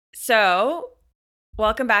So,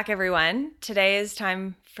 welcome back, everyone. Today is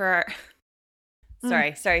time for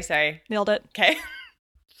Sorry. Nailed it. Okay.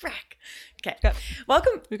 Frack. Okay. Good.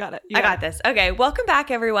 Welcome. We got it. I got this. Okay. Welcome back,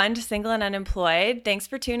 everyone, to Single and Unemployed. Thanks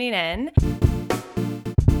for tuning in.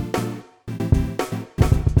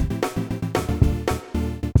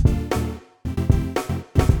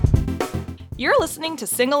 You're listening to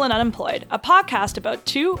Single and Unemployed, a podcast about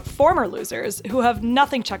two former losers who have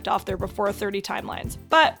nothing checked off their before 30 timelines,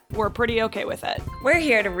 but we're pretty okay with it. We're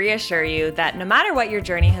here to reassure you that no matter what your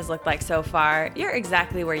journey has looked like so far, you're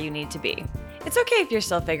exactly where you need to be. It's okay if you're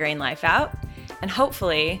still figuring life out, and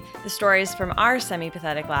hopefully, the stories from our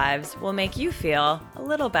semi-pathetic lives will make you feel a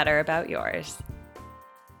little better about yours.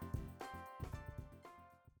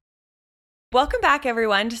 Welcome back,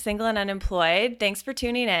 everyone, to Single and Unemployed. Thanks for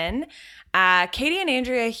tuning in. Katie and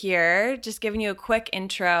Andrea here, just giving you a quick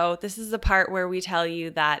intro. This is the part where we tell you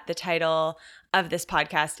that the title of this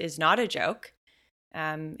podcast is not a joke.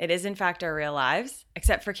 It is, in fact, our real lives,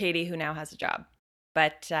 except for Katie, who now has a job.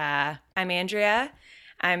 But I'm Andrea.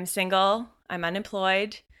 I'm single. I'm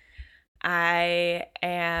unemployed. I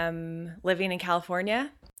am living in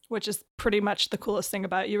California. Which is pretty much the coolest thing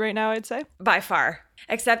about you right now, I'd say. By far.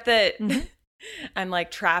 Except that I'm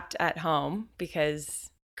like trapped at home because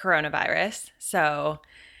coronavirus. So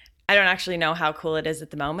I don't actually know how cool it is at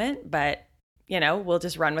the moment, but we'll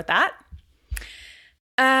just run with that.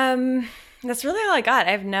 That's really all I got.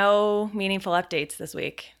 I have no meaningful updates this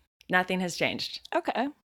week. Nothing has changed. Okay.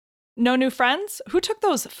 No new friends? Who took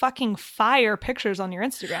those fucking fire pictures on your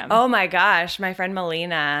Instagram? Oh my gosh, my friend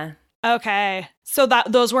Melina. Okay. So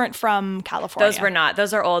those weren't from California. Those were not.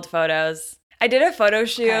 Those are old photos. I did a photo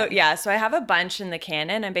shoot. Okay. Yeah, so I have a bunch in the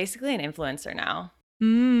Canon. I'm basically an influencer now.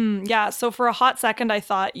 Yeah. So for a hot second, I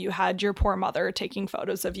thought you had your poor mother taking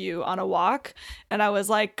photos of you on a walk. And I was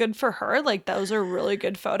like, good for her. Like, those are really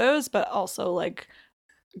good photos. But also, like,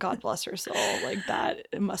 God bless her soul. Like, that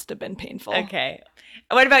it must have been painful. Okay.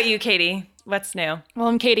 What about you, Katie? What's new? Well,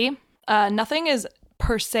 I'm Katie. Nothing is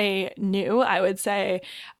per se new, I would say.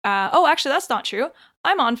 Actually, that's not true.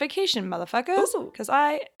 I'm on vacation, motherfuckers. Because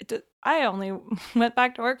I only went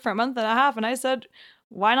back to work for a month and a half. And I said,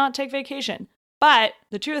 why not take vacation? But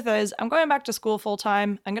the truth is, I'm going back to school full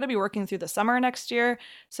time. I'm going to be working through the summer next year.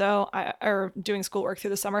 Or doing schoolwork through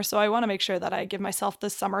the summer. So I want to make sure that I give myself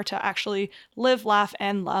this summer to actually live, laugh,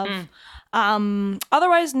 and love.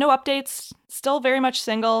 Otherwise, no updates. Still very much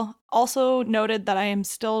single. Also noted that I am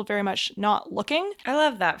still very much not looking. I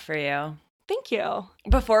love that for you. Thank you.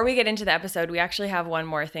 Before we get into the episode, we actually have one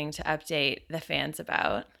more thing to update the fans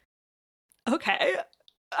about. Okay.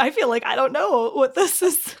 I feel like I don't know what this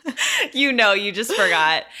is. You just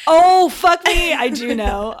forgot. Oh, fuck me. I do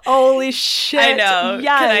know. Holy shit. I know.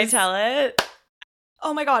 Yes. Can I tell it?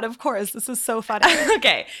 Oh my God, of course. This is so funny.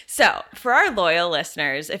 Okay. So for our loyal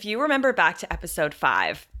listeners, if you remember back to episode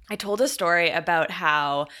 5, I told a story about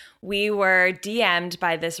how we were DM'd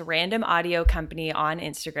by this random audio company on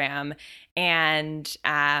Instagram. And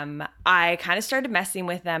I kind of started messing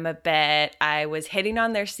with them a bit. I was hitting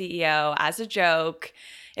on their CEO as a joke.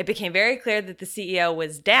 It became very clear that the CEO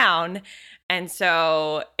was down. And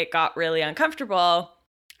so it got really uncomfortable.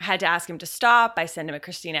 I had to ask him to stop. I sent him a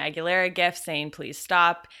Christina Aguilera gift saying, please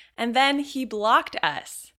stop. And then he blocked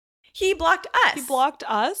us. He blocked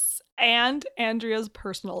us and Andrea's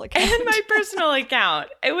personal account. And my personal account.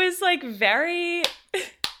 It was like very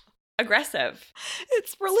aggressive.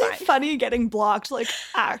 It's really funny getting blocked, like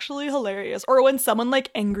actually hilarious. Or when someone like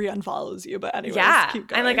angry unfollows you, but anyways, keep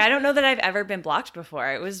going. And like I don't know that I've ever been blocked before.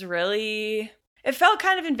 It felt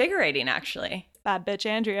kind of invigorating actually. Bad bitch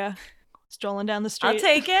Andrea strolling down the street. I'll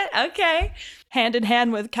take it. Okay. Hand in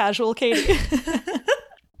hand with casual Katie.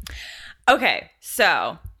 Okay,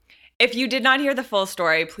 so if you did not hear the full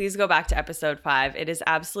story, please go back to episode 5. It is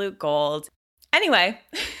absolute gold. Anyway,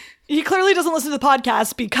 he clearly doesn't listen to the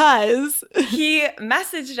podcast because he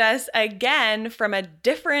messaged us again from a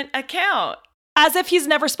different account. As if he's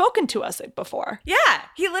never spoken to us before. Yeah,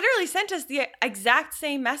 he literally sent us the exact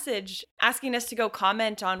same message asking us to go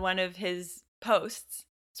comment on one of his posts.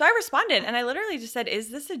 So I responded and I literally just said, is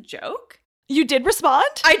this a joke? You did respond?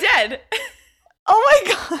 I did. Oh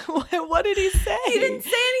my God. What did he say? He didn't say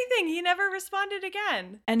anything. He never responded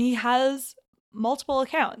again. And he has multiple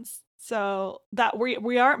accounts. So that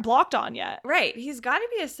we aren't blocked on yet. Right. He's got to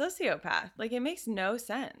be a sociopath. Like, it makes no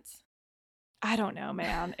sense. I don't know,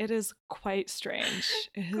 man. It is quite strange.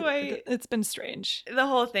 It's been strange. The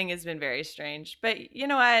whole thing has been very strange. But you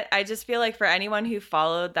know what? I just feel like for anyone who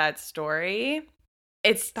followed that story,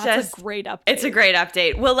 That's a great update. It's a great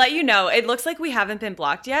update. We'll let you know. It looks like we haven't been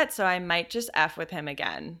blocked yet, so I might just F with him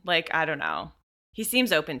again. Like, I don't know. He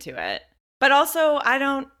seems open to it. But also,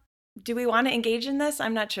 do we want to engage in this?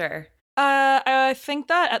 I'm not sure. I think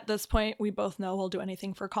that at this point, we both know we'll do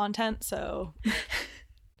anything for content, so.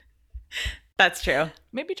 That's true.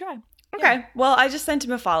 Maybe try. Okay. Yeah. Well, I just sent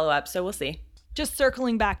him a follow-up, so we'll see. Just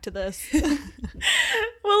circling back to this.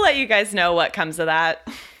 We'll let you guys know what comes of that.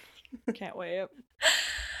 Can't wait.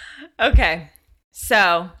 Okay.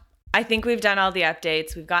 So I think we've done all the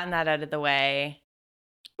updates. We've gotten that out of the way.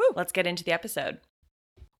 Woo. Let's get into the episode.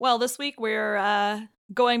 Well, this week we're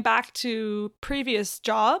going back to previous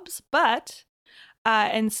jobs, but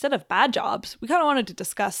instead of bad jobs, we kind of wanted to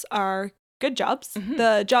discuss our good jobs,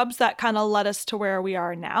 the jobs that kind of led us to where we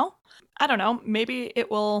are now. I don't know, maybe it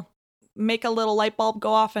will make a little light bulb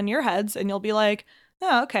go off in your heads and you'll be like,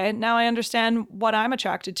 oh, okay, now I understand what I'm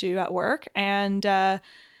attracted to at work, and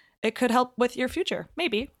it could help with your future.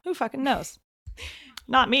 Maybe. Who fucking knows?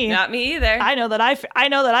 Not me. Not me either. I know that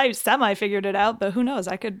I semi figured it out, but who knows?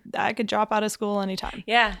 I could drop out of school anytime.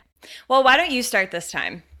 Yeah. Well, why don't you start this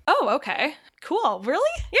time? Oh, okay. Cool.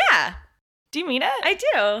 Really? Yeah. Do you mean it? I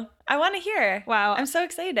do. I want to hear. Wow. I'm so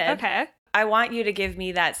excited. Okay. I want you to give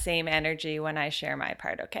me that same energy when I share my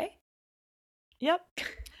part, okay? Yep.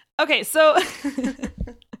 Okay, so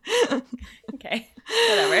okay.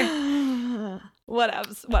 Whatever.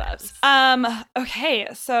 Whatevs. Okay,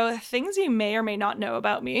 so things you may or may not know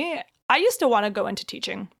about me. I used to want to go into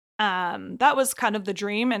teaching. That was kind of the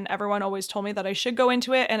dream, and everyone always told me that I should go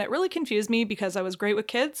into it, and it really confused me because I was great with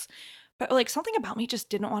kids. But like something about me just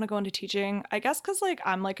didn't want to go into teaching. I guess because like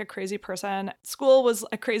I'm like a crazy person. School was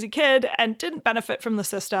a crazy kid and didn't benefit from the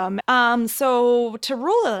system. So to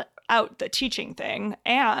rule out the teaching thing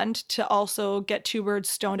and to also get two birds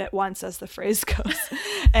stoned at once, as the phrase goes.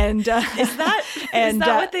 And is that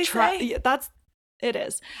what they say? It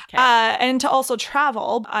is. Okay. And to also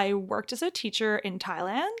travel, I worked as a teacher in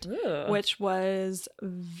Thailand, Ooh. which was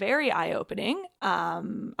very eye-opening.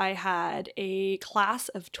 I had a class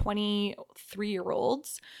of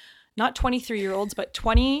 23-year-olds, not 23-year-olds, but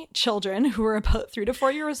 20 children who were about 3 to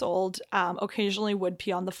 4 years old, occasionally would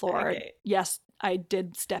pee on the floor. Okay. Yes, I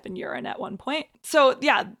did step in urine at one point. So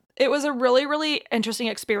yeah, it was a really, really interesting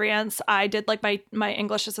experience. I did like my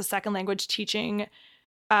English as a second language teaching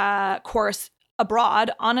course abroad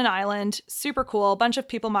on an island. Super cool. A bunch of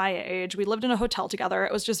people my age. We lived in a hotel together.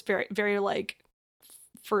 It was just very, very like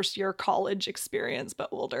first year college experience, but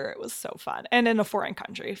older. It was so fun. And in a foreign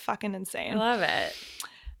country. Fucking insane. I love it.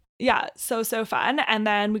 Yeah, so fun. And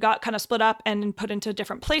then we got kind of split up and put into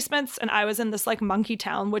different placements. And I was in this like monkey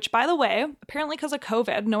town, which by the way, apparently because of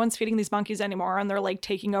COVID, no one's feeding these monkeys anymore. And they're like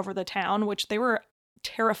taking over the town, which they were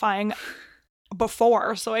terrifying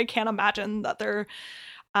before. So I can't imagine that they're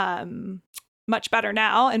much better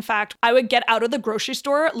now. In fact, I would get out of the grocery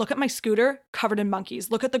store, look at my scooter covered in monkeys,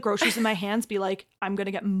 look at the groceries in my hands, be like, I'm going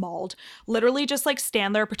to get mauled. Literally just like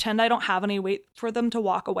stand there, pretend I don't have any, wait for them to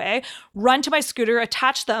walk away, run to my scooter,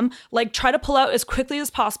 attach them, like try to pull out as quickly as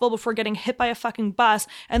possible before getting hit by a fucking bus,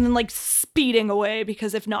 and then like speeding away,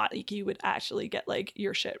 because if not, like, you would actually get like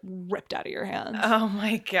your shit ripped out of your hands. Oh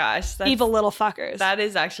my gosh. Evil little fuckers. That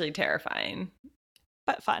is actually terrifying.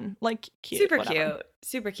 But fun. Like cute. Super whatever. cute.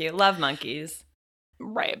 Super cute. Love monkeys.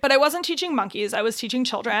 Right. But I wasn't teaching monkeys. I was teaching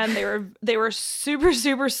children. They were super,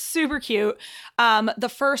 super, super cute. The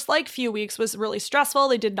first like few weeks was really stressful.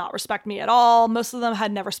 They did not respect me at all. Most of them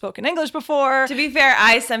had never spoken English before. To be fair,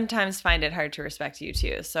 I sometimes find it hard to respect you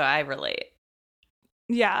too, so I relate.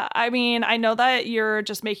 Yeah. I mean, I know that you're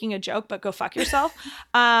just making a joke, but go fuck yourself.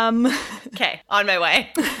 Okay. On my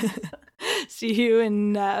way. See you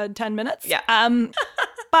in 10 minutes. Yeah.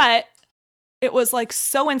 But it was like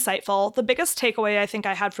so insightful. The biggest takeaway I think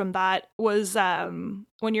I had from that was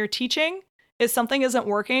when you're teaching, if something isn't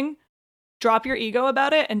working, drop your ego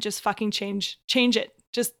about it and just fucking change it.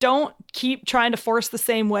 Just don't keep trying to force the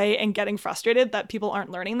same way and getting frustrated that people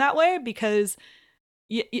aren't learning that way, because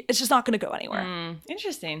it's just not going to go anywhere.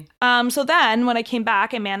 Interesting. So then when I came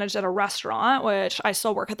back, I managed at a restaurant, which I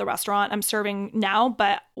still work at the restaurant I'm serving now.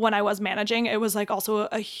 But when I was managing, it was like also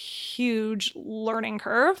a huge learning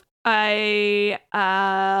curve. I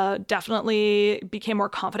definitely became more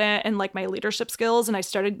confident in like my leadership skills, and I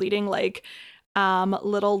started leading like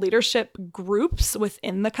little leadership groups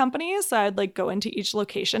within the company. So I'd like go into each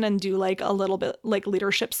location and do like a little bit like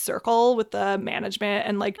leadership circle with the management,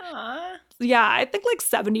 and like yeah, I think like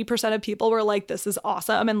 70% of people were like, this is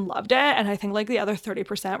awesome, and loved it. And I think like the other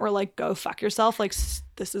 30% were like, go fuck yourself. Like,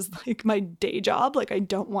 this is like my day job. Like, I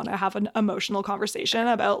don't want to have an emotional conversation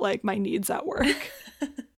about like my needs at work.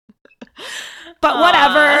 But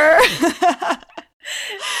whatever.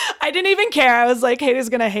 I didn't even care. I was like, Katie's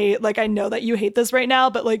gonna hate. Like, I know that you hate this right now,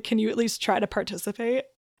 but like, can you at least try to participate?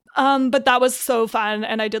 But that was so fun.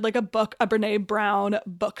 And I did like a Brene Brown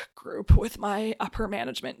book group with my upper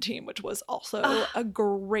management team, which was also a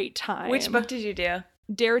great time. Which book did you do?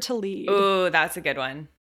 Dare to Lead. Ooh, that's a good one.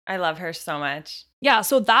 I love her so much. Yeah,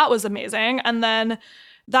 so that was amazing. And then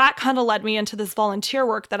that kind of led me into this volunteer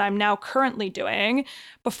work that I'm now currently doing.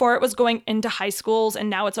 Before it was going into high schools, and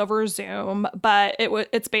now it's over Zoom, but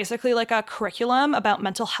it's basically like a curriculum about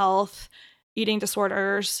mental health, eating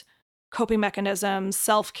disorders, coping mechanisms,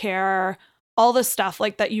 self-care, all this stuff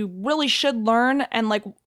like that you really should learn and like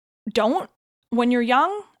don't when you're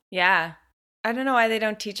young. Yeah. I don't know why they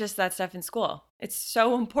don't teach us that stuff in school. It's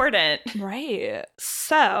so important. Right.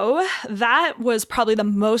 So that was probably the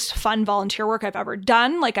most fun volunteer work I've ever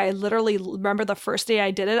done. Like, I literally remember the first day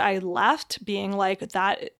I did it, I left being like,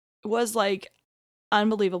 that was like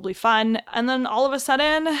unbelievably fun. And then all of a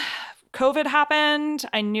sudden, COVID happened.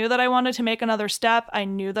 I knew that I wanted to make another step. I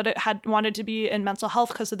knew that it had wanted to be in mental health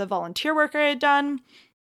because of the volunteer work I had done.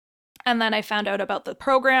 And then I found out about the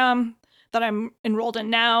program that I'm enrolled in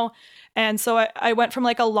now. And so I went from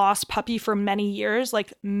like a lost puppy for many years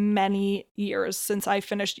since I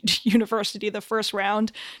finished university, the first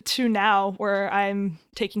round, to now where I'm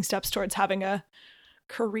taking steps towards having a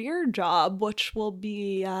career job, which will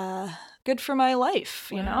be good for my life,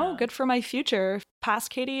 you know, good for my future.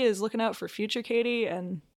 Past Katie is looking out for future Katie.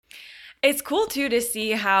 And it's cool too to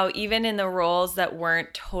see how even in the roles that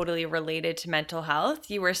weren't totally related to mental health,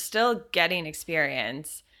 you were still getting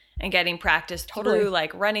experience and getting practice through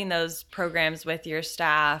like running those programs with your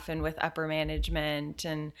staff and with upper management.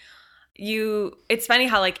 And it's funny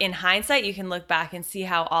how like in hindsight, you can look back and see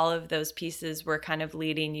how all of those pieces were kind of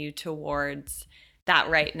leading you towards that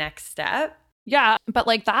right next step. Yeah, but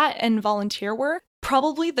like that and volunteer work,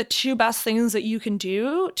 probably the two best things that you can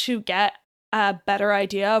do to get a better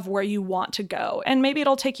idea of where you want to go. And maybe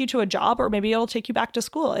it'll take you to a job, or maybe it'll take you back to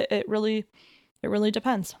school. It really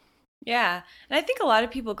depends. Yeah. And I think a lot of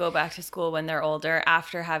people go back to school when they're older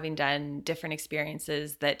after having done different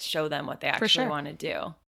experiences that show them what they actually want to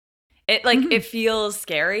do. It it feels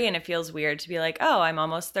scary and it feels weird to be like, oh, I'm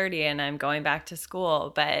almost 30 and I'm going back to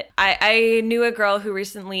school. But I knew a girl who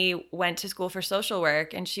recently went to school for social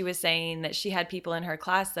work, and she was saying that she had people in her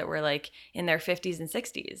class that were like in their 50s and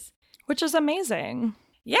 60s. Which is amazing.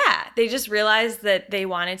 Yeah, they just realized that they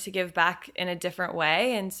wanted to give back in a different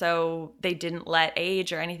way, and so they didn't let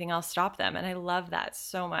age or anything else stop them, and I love that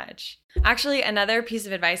so much. Actually, another piece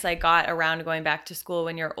of advice I got around going back to school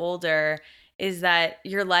when you're older is that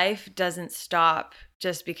your life doesn't stop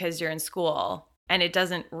just because you're in school, and it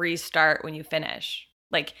doesn't restart when you finish.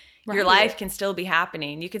 Like, your life can still be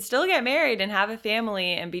happening. You can still get married and have a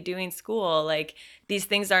family and be doing school. Like, these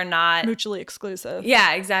things are not mutually exclusive.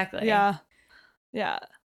 Yeah, exactly. Yeah.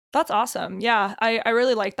 That's awesome. Yeah, I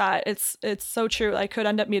really like that. It's so true. I could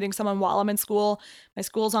end up meeting someone while I'm in school. My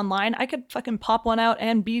school's online. I could fucking pop one out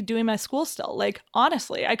and be doing my school still. Like,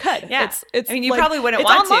 honestly, I could. Yeah. It's I mean, you like, probably wouldn't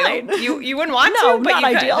want online. to. You wouldn't want no, to, but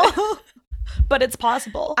not you ideal. could. But it's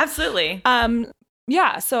possible. Absolutely.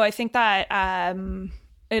 Yeah, so I think that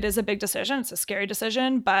it is a big decision. It's a scary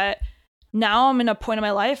decision, but now I'm in a point in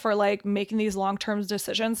my life where like making these long-term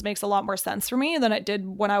decisions makes a lot more sense for me than it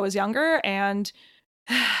did when I was younger, and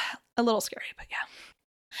a little scary, but yeah.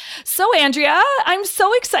 So Andrea, I'm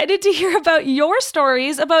so excited to hear about your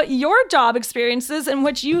stories, about your job experiences in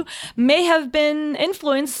which you may have been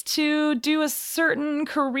influenced to do a certain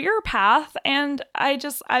career path. And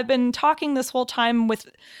I've been talking this whole time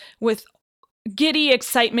with giddy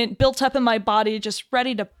excitement built up in my body, just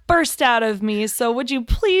ready to burst out of me. So would you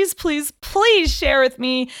please, please, please share with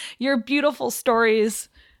me your beautiful stories?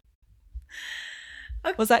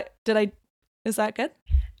 Okay. Is that good?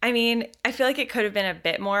 I mean, I feel like it could have been a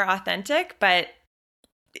bit more authentic, but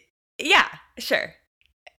yeah, sure.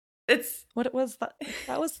 What was that?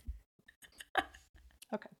 That was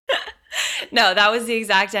okay. No, that was the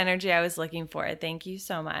exact energy I was looking for. Thank you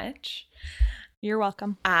so much. You're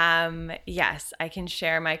welcome. Yes, I can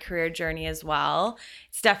share my career journey as well.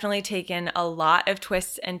 It's definitely taken a lot of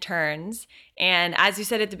twists and turns. And as you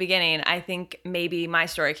said at the beginning, I think maybe my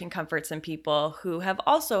story can comfort some people who have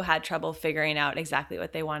also had trouble figuring out exactly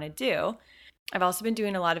what they want to do. I've also been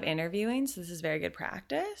doing a lot of interviewing, so this is very good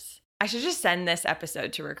practice. I should just send this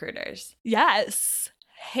episode to recruiters. Yes.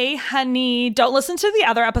 Hey, honey, don't listen to the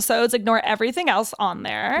other episodes. Ignore everything else on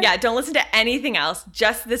there. Yeah, don't listen to anything else.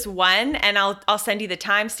 Just this one, and I'll send you the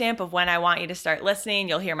timestamp of when I want you to start listening.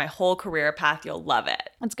 You'll hear my whole career path. You'll love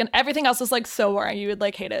it. Everything else is like so boring. You would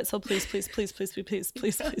like hate it. So please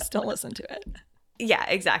don't listen to it. Yeah,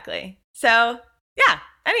 exactly. So Yeah.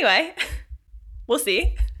 Anyway, we'll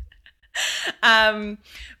see.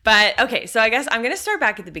 But okay, so I guess I'm going to start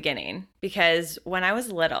back at the beginning because when I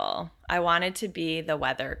was little, I wanted to be the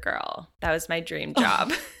weather girl. That was my dream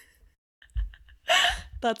job.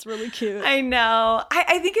 That's really cute. I know.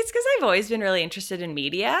 I think it's because I've always been really interested in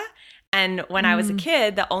media. And when I was a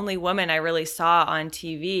kid, the only woman I really saw on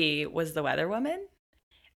TV was the weather woman.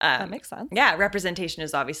 That makes sense. Yeah, representation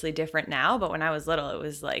is obviously different now, but when I was little, it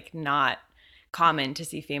was like not common to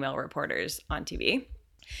see female reporters on TV.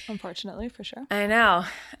 Unfortunately, for sure. I know.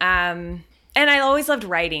 And I always loved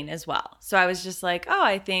writing as well. So I was just like, oh,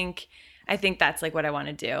 I think that's like what I want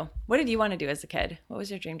to do. What did you want to do as a kid? What was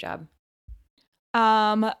your dream job?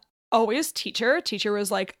 Always teacher. Teacher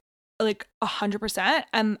was like 100%.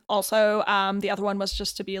 And also, the other one was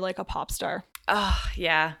just to be like a pop star. Oh,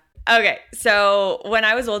 yeah. Okay. So when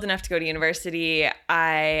I was old enough to go to university,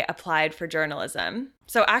 I applied for journalism.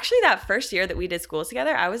 So actually that first year that we did school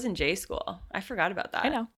together, I was in J school. I forgot about that. I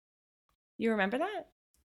know. You remember that?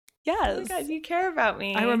 Yes. Oh my God, you care about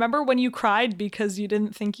me. I remember when you cried because you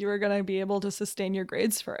didn't think you were going to be able to sustain your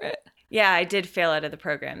grades for it. Yeah, I did fail out of the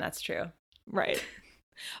program. That's true. Right.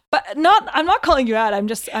 But I'm not calling you out.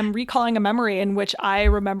 I'm recalling a memory in which I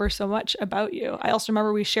remember so much about you. I also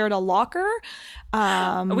remember we shared a locker.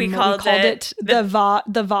 We called it the Vaj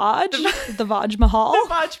Mahal. The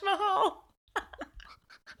Vaj Mahal.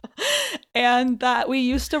 And that we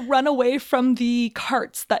used to run away from the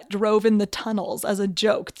carts that drove in the tunnels as a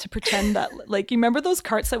joke to pretend that, like, you remember those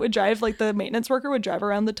carts that would drive, like the maintenance worker would drive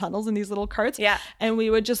around the tunnels in these little carts? Yeah. And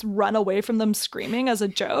we would just run away from them screaming as a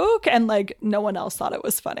joke. And like, no one else thought it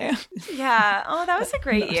was funny. Yeah. Oh, that was a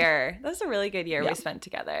great year. That was a really good year we spent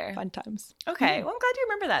together. Fun times. Okay. Well, I'm glad you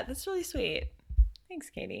remember that. That's really sweet.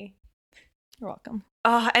 Thanks, Katie. You're welcome.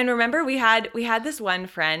 Oh, and remember we had this one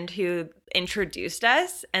friend who introduced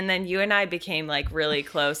us, and then you and I became like really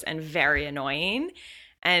close and very annoying.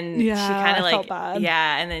 And Yeah, she kind of I like felt bad.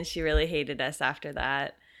 Yeah, and then she really hated us after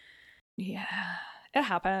that. Yeah, it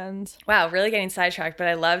happens. Wow, really getting sidetracked, but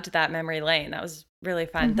I loved that memory lane. That was really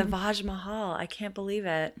fun. The Vaj Mahal. I can't believe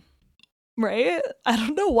it. Right? I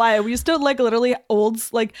don't know why. We used to like literally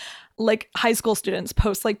like high school students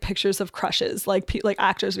post like pictures of crushes, like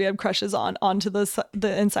actors we had crushes on onto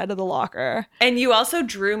the inside of the locker. And you also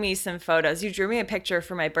drew me some photos. You drew me a picture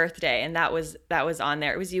for my birthday, and that was on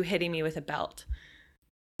there. It was you hitting me with a belt.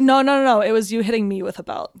 No. It was you hitting me with a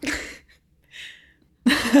belt.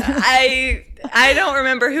 I don't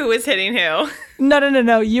remember who was hitting who.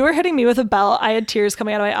 No. You were hitting me with a belt. I had tears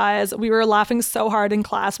coming out of my eyes. We were laughing so hard in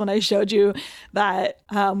class when I showed you that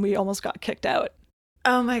we almost got kicked out.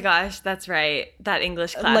 Oh my gosh, that's right. That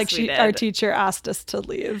English class our teacher asked us to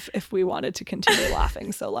leave if we wanted to continue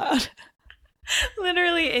laughing so loud.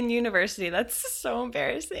 Literally in university. That's so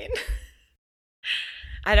embarrassing.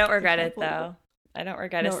 I don't regret it though. I don't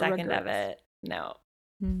regret a second of it. No.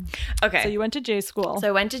 Okay. So you went to J school. So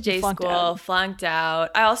I went to J school, flunked out.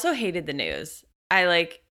 I also hated the news. I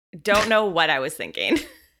like don't know what I was thinking.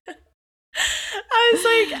 I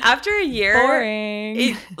was like, after a year,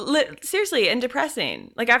 boring. Seriously, and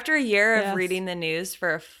depressing. Like after a year of reading the news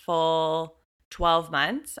for a full 12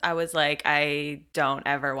 months, I was like, I don't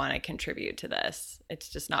ever want to contribute to this. It's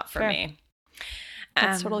just not for me.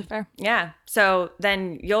 That's totally fair. Yeah. So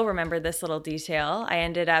then you'll remember this little detail. I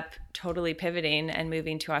ended up totally pivoting and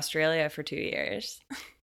moving to Australia for 2 years.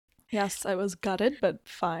 Yes, I was gutted, but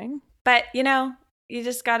fine. But, you know, you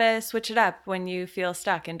just got to switch it up when you feel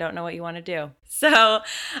stuck and don't know what you want to do. So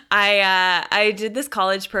I did this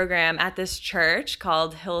college program at this church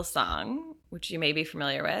called Hillsong, which you may be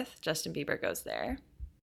familiar with. Justin Bieber goes there.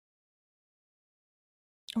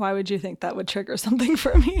 Why would you think that would trigger something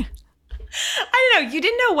for me? I don't know. You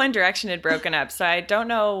didn't know One Direction had broken up, so I don't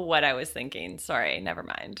know what I was thinking. Sorry, never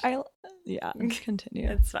mind. Continue.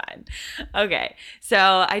 It's fine. Okay.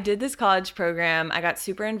 So I did this college program. I got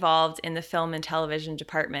super involved in the film and television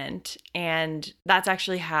department, and that's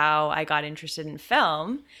actually how I got interested in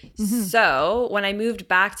film. Mm-hmm. So when I moved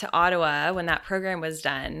back to Ottawa, when that program was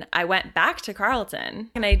done, I went back to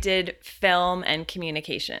Carleton and I did film and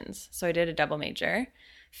communications. So I did a double major.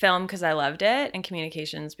 Film because I loved it, and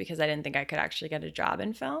communications because I didn't think I could actually get a job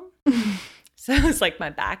in film. So it was like my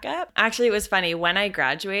backup. Actually, it was funny. When I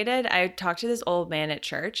graduated, I talked to this old man at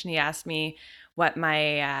church, and he asked me what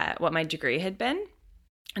my degree had been.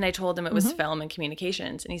 And I told him it was film and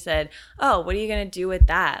communications. And he said, "Oh, what are you going to do with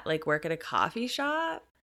that? Like work at a coffee shop?"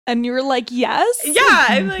 And you were like, yes? Yeah.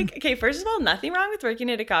 I'm like, okay, first of all, nothing wrong with working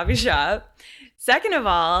at a coffee shop. Second of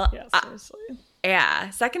all, seriously.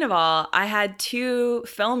 Second of all, I had 2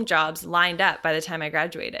 film jobs lined up by the time I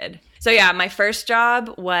graduated. So yeah, my first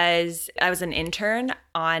job was I was an intern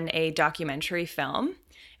on a documentary film.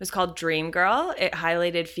 It was called Dream Girl. It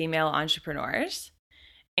highlighted female entrepreneurs.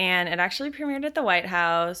 And it actually premiered at the White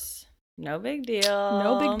House. No big deal.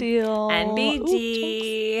 No big deal.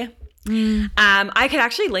 NBD. I could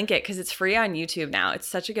actually link it because it's free on YouTube now. It's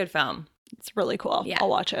such a good film. It's really cool. Yeah. I'll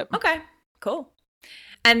watch it. Okay, cool.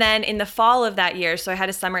 And then in the fall of that year, so I had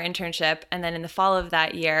a summer internship. And then in the fall of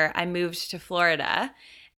that year, I moved to Florida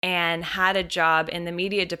and had a job in the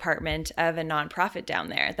media department of a nonprofit down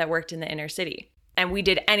there that worked in the inner city. And we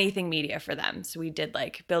did anything media for them. So we did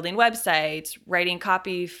like building websites, writing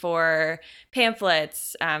copy for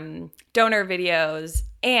pamphlets, donor videos,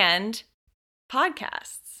 and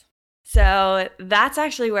podcasts. So that's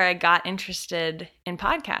actually where I got interested in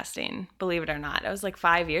podcasting, believe it or not. It was like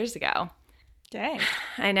 5 years ago. Dang.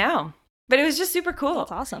 I know. But it was just super cool.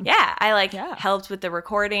 That's awesome. Yeah. I helped with the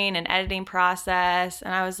recording and editing process.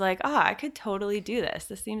 And I was like, oh, I could totally do this.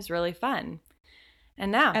 This seems really fun. And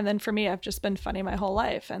now. And then for me, I've just been funny my whole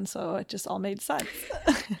life. And so it just all made sense.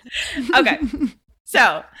 Okay.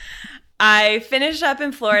 So I finished up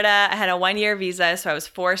in Florida. I had a 1-year visa. So I was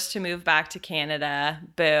forced to move back to Canada.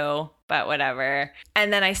 Boo. But whatever.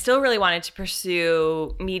 And then I still really wanted to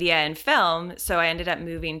pursue media and film. So I ended up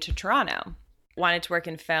moving to Toronto. Wanted to work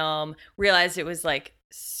in film, realized it was like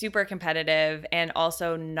super competitive and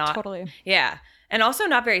also not and also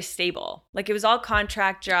not very stable. Like it was all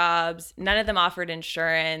contract jobs. None of them offered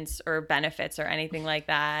insurance or benefits or anything like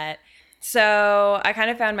that. So I kind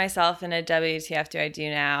of found myself in a WTF do I do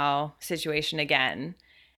now situation again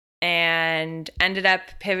and ended up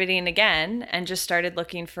pivoting again and just started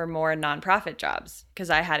looking for more nonprofit jobs because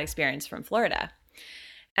I had experience from Florida.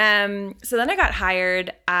 So then I got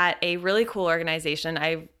hired at a really cool organization.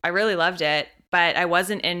 I really loved it, but I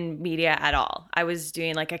wasn't in media at all. I was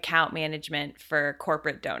doing like account management for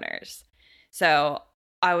corporate donors. So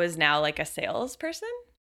I was now like a salesperson,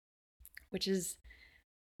 which is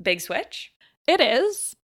big switch. It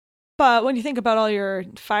is. But when you think about all your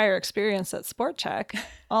fire experience at Sport Chek,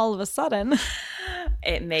 all of a sudden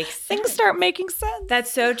it makes sense. Things start making sense.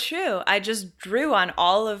 That's so true. I just drew on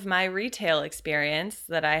all of my retail experience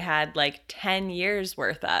that I had like 10 years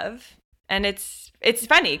worth of. And it's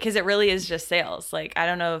funny because it really is just sales. Like, I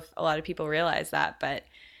don't know if a lot of people realize that, but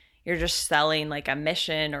you're just selling like a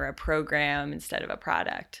mission or a program instead of a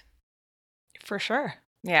product. For sure.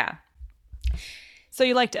 Yeah. So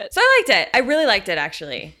you liked it? So I liked it. I really liked it,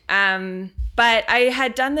 actually. But I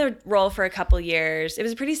had done the role for a couple years. It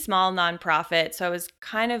was a pretty small nonprofit, so I was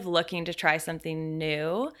kind of looking to try something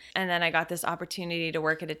new. And then I got this opportunity to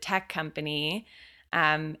work at a tech company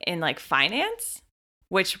in like finance,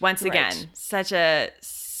 which once again, such a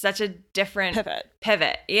different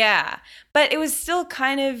pivot. Yeah. But it was still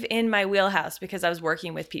kind of in my wheelhouse because I was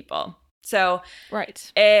working with people. So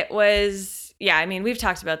it was, yeah, I mean, we've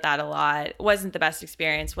talked about that a lot. It wasn't the best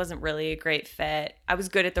experience, wasn't really a great fit. I was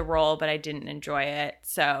good at the role, but I didn't enjoy it.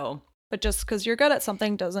 So, but just because you're good at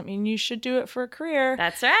something doesn't mean you should do it for a career.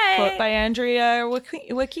 That's right. Quote by Andrea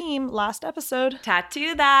Joachim, last episode.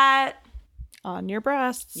 Tattoo that on your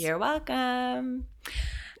breasts. You're welcome.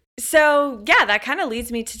 So yeah, that kind of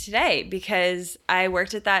leads me to today because I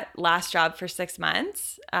worked at that last job for 6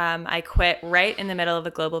 months. I quit right in the middle of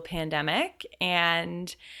a global pandemic,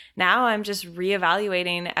 and now I'm just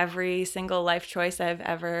reevaluating every single life choice I've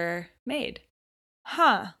ever made.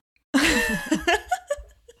 Huh. I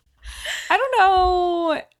don't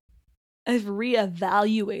know if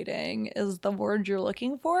reevaluating is the word you're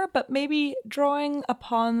looking for, but maybe drawing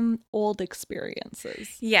upon old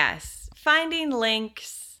experiences. Yes. Finding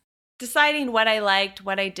links. Deciding what I liked,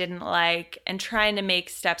 what I didn't like, and trying to make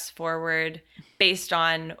steps forward based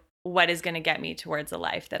on what is going to get me towards a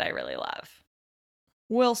life that I really love.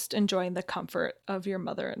 Whilst enjoying the comfort of your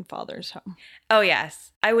mother and father's home. Oh,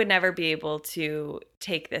 yes. I would never be able to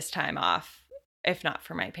take this time off if not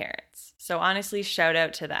for my parents. So honestly, shout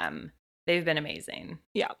out to them. They've been amazing.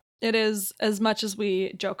 Yeah. It is, as much as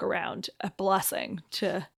we joke around, a blessing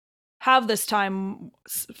to have this time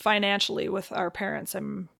financially with our parents.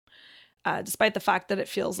 Despite the fact that it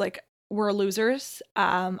feels like we're losers,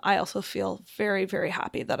 I also feel very, very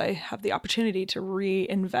happy that I have the opportunity to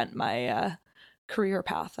reinvent my career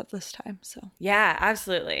path at this time. So yeah,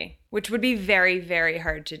 absolutely. Which would be very, very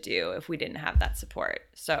hard to do if we didn't have that support.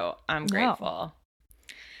 So I'm grateful.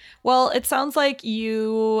 No. Well, it sounds like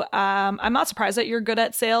you, I'm not surprised that you're good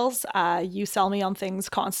at sales. You sell me on things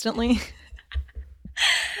constantly.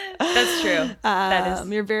 That's true. That is.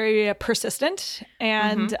 You're very persistent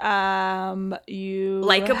and you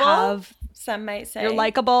likable. have some might say. You're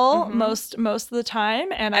likable most of the time,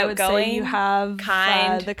 and I would say you have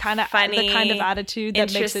the kind of attitude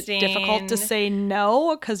that makes it difficult to say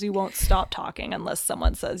no because you won't stop talking unless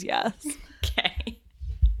someone says yes. Okay.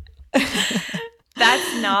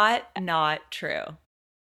 That's not true.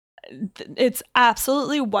 It's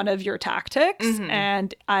absolutely one of your tactics,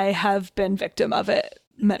 and I have been victim of it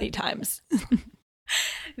many times.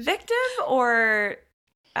 Victim or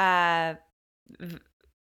I'm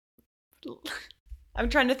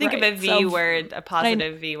trying to think of a V word, a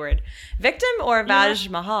positive V word. Victim or Vaj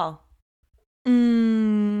Mahal?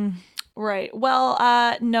 Right.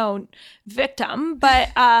 Well, no, victim, but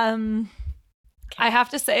I have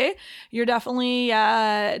to say you're definitely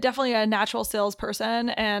a natural salesperson,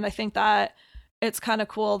 and I think that it's kind of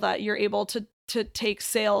cool that you're able to take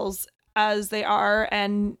sales as they are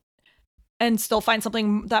and still find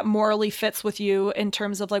something that morally fits with you in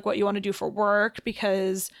terms of like what you want to do for work,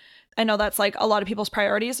 because I know that's like a lot of people's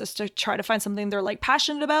priorities is to try to find something they're like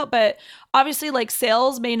passionate about, but obviously like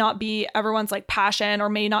sales may not be everyone's like passion or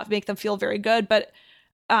may not make them feel very good, but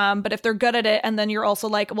if they're good at it, and then you're also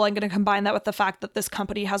like, well, I'm going to combine that with the fact that this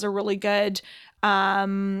company has a really good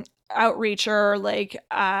outreach, or like,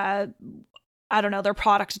 I don't know, their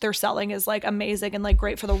product they're selling is like amazing and like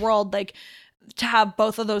great for the world. Like to have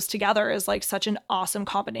both of those together is like such an awesome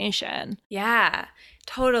combination. Yeah,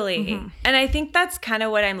 totally. And I think that's kind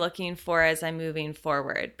of what I'm looking for as I'm moving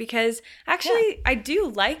forward, because actually I do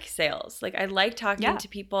like sales. Like I like talking to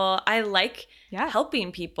people. I like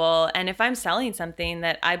helping people. And if I'm selling something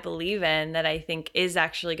that I believe in, that I think is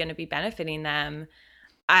actually going to be benefiting them,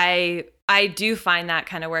 I do find that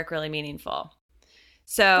kind of work really meaningful.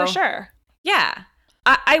 So for sure. Yeah.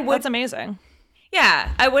 I would. That's amazing.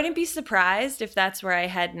 Yeah, I wouldn't be surprised if that's where I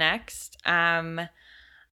head next. I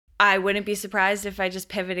wouldn't be surprised if I just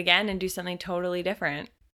pivot again and do something totally different.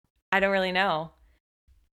 I don't really know.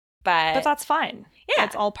 But that's fine. Yeah.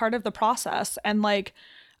 It's all part of the process. And like,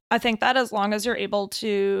 I think that as long as you're able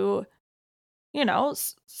to, you know,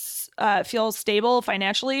 feel stable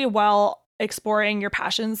financially while exploring your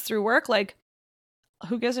passions through work, like,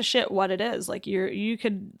 who gives a shit what it is? Like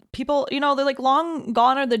people, you know, they're like, long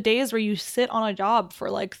gone are the days where you sit on a job for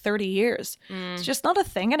like 30 years. It's just not a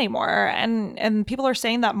thing anymore. And people are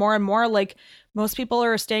saying that more and more. Like most people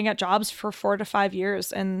are staying at jobs for 4 to 5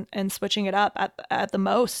 years and switching it up at the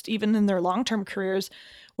most, even in their long-term careers,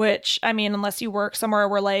 which, I mean, unless you work somewhere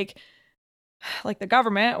where like the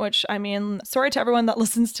government, which, I mean, sorry to everyone that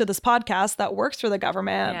listens to this podcast that works for the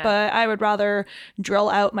government, but I would rather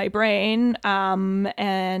drill out my brain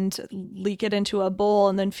and leak it into a bowl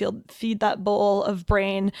and then feed that bowl of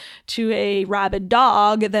brain to a rabid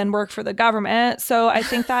dog than work for the government. So I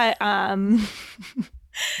think that that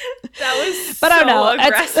was but so I don't know,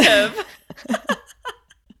 aggressive.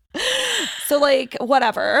 So like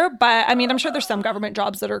whatever, but I mean, I'm sure there's some government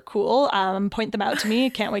jobs that are cool. Point them out to me.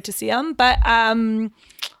 Can't wait to see them. But my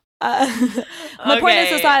point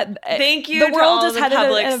is that thank you. The world is headed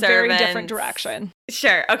in a very different direction.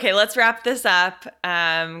 Sure. Okay, let's wrap this up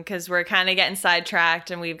because we're kind of getting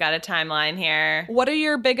sidetracked and we've got a timeline here. What are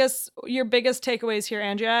your biggest takeaways here,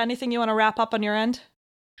 Andrea? Anything you want to wrap up on your end?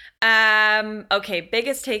 Okay,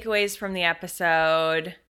 biggest takeaways from the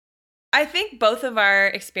episode. I think both of our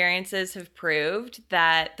experiences have proved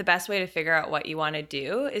that the best way to figure out what you want to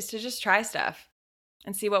do is to just try stuff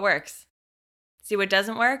and see what works. See what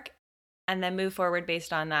doesn't work, and then move forward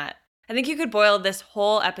based on that. I think you could boil this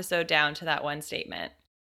whole episode down to that one statement.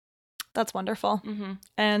 That's wonderful.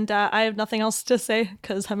 And I have nothing else to say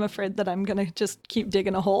because I'm afraid that I'm going to just keep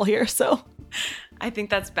digging a hole here. So I think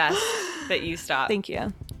that's best that you stop. Thank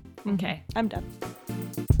you. Okay. I'm done.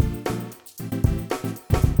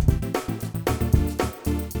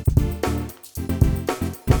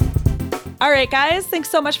 All right, guys, thanks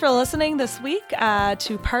so much for listening this week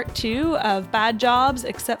to part 2 of Bad Jobs,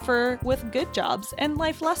 except for with good jobs and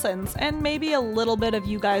life lessons, and maybe a little bit of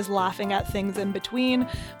you guys laughing at things in between.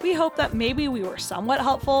 We hope that maybe we were somewhat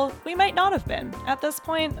helpful. We might not have been. At this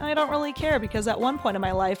point, I don't really care because at one point in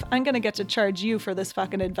my life, I'm going to get to charge you for this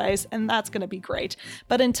fucking advice, and that's going to be great.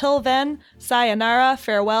 But until then, sayonara,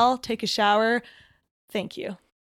 farewell, take a shower. Thank you.